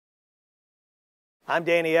I'm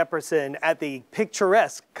Danny Epperson at the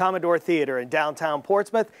picturesque Commodore Theater in downtown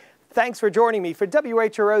Portsmouth. Thanks for joining me for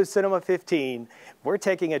WHRO Cinema 15. We're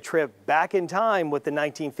taking a trip back in time with the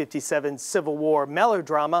 1957 Civil War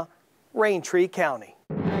melodrama, Raintree County.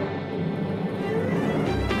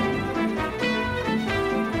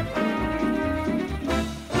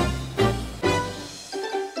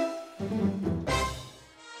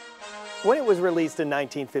 When it was released in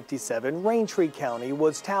 1957, Raintree County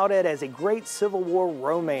was touted as a great Civil War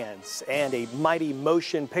romance and a mighty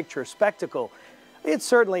motion picture spectacle. It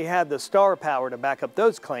certainly had the star power to back up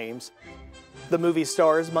those claims. The movie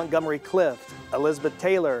stars Montgomery Clift, Elizabeth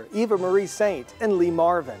Taylor, Eva Marie Saint, and Lee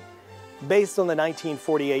Marvin. Based on the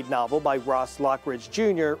 1948 novel by Ross Lockridge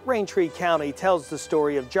Jr., Raintree County tells the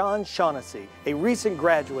story of John Shaughnessy, a recent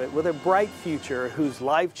graduate with a bright future whose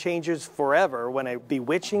life changes forever when a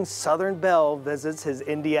bewitching Southern belle visits his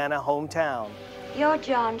Indiana hometown. You're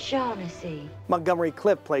John Shaughnessy. Montgomery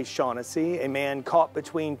Clift plays Shaughnessy, a man caught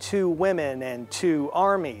between two women and two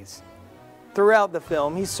armies. Throughout the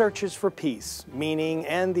film, he searches for peace, meaning,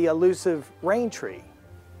 and the elusive Raintree.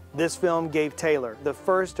 This film gave Taylor the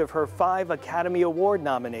first of her 5 Academy Award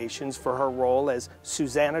nominations for her role as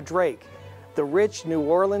Susanna Drake, the rich New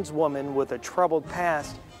Orleans woman with a troubled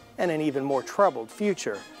past and an even more troubled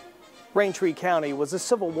future. Raintree County was a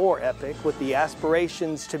Civil War epic with the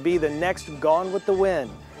aspirations to be the next Gone with the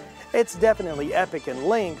Wind. It's definitely epic in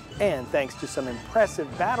length, and thanks to some impressive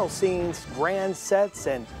battle scenes, grand sets,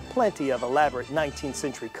 and plenty of elaborate 19th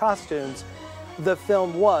century costumes, the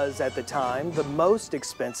film was, at the time, the most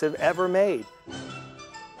expensive ever made.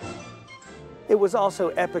 It was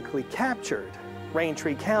also epically captured.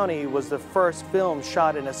 Raintree County was the first film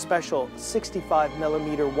shot in a special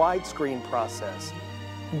 65mm widescreen process.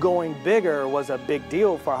 Going bigger was a big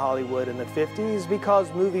deal for Hollywood in the 50s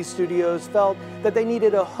because movie studios felt that they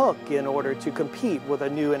needed a hook in order to compete with a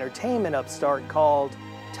new entertainment upstart called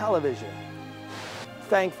television.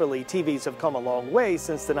 Thankfully, TVs have come a long way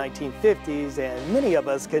since the 1950s, and many of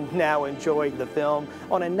us can now enjoy the film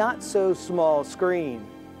on a not-so-small screen.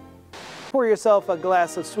 Pour yourself a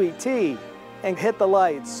glass of sweet tea and hit the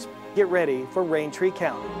lights. Get ready for Raintree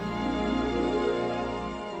County.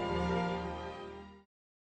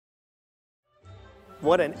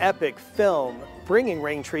 What an epic film. Bringing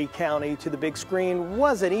Raintree County to the big screen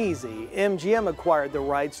wasn't easy. MGM acquired the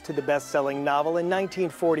rights to the best-selling novel in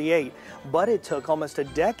 1948, but it took almost a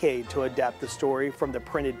decade to adapt the story from the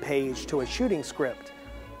printed page to a shooting script.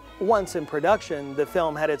 Once in production, the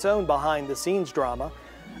film had its own behind-the-scenes drama.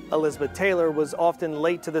 Elizabeth Taylor was often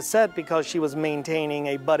late to the set because she was maintaining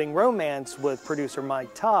a budding romance with producer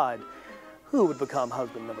Mike Todd, who would become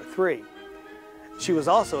husband number 3. She was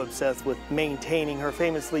also obsessed with maintaining her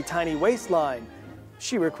famously tiny waistline.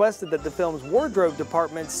 She requested that the film's wardrobe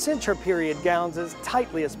department cinch her period gowns as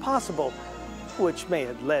tightly as possible, which may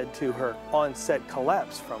have led to her on-set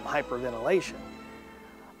collapse from hyperventilation.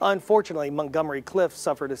 Unfortunately, Montgomery Clift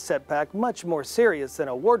suffered a setback much more serious than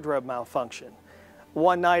a wardrobe malfunction.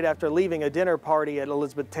 One night after leaving a dinner party at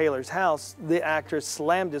Elizabeth Taylor's house, the actor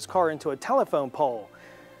slammed his car into a telephone pole.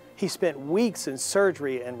 He spent weeks in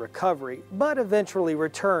surgery and recovery, but eventually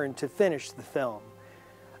returned to finish the film.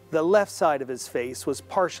 The left side of his face was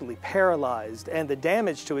partially paralyzed, and the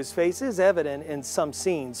damage to his face is evident in some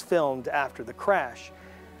scenes filmed after the crash.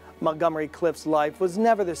 Montgomery Clift's life was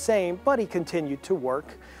never the same, but he continued to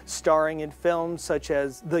work, starring in films such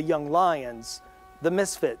as The Young Lions, The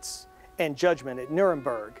Misfits, and Judgment at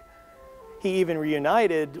Nuremberg. He even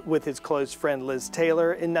reunited with his close friend Liz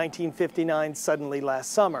Taylor in 1959's Suddenly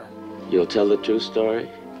Last Summer. You'll tell the true story?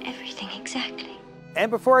 Everything exactly. And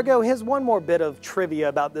before I go, here's one more bit of trivia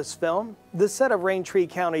about this film. The set of Raintree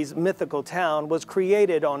County's mythical town was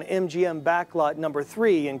created on MGM Backlot number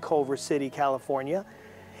 3 in Culver City, California.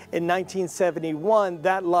 In 1971,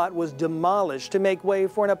 that lot was demolished to make way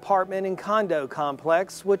for an apartment and condo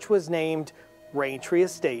complex, which was named Raintree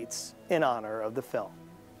Estates in honor of the film.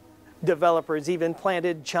 Developers even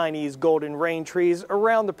planted Chinese golden rain trees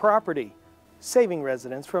around the property, saving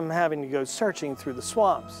residents from having to go searching through the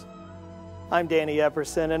swamps. I'm Danny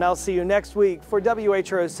Epperson, and I'll see you next week for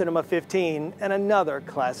WHRO Cinema 15 and another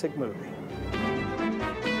classic movie.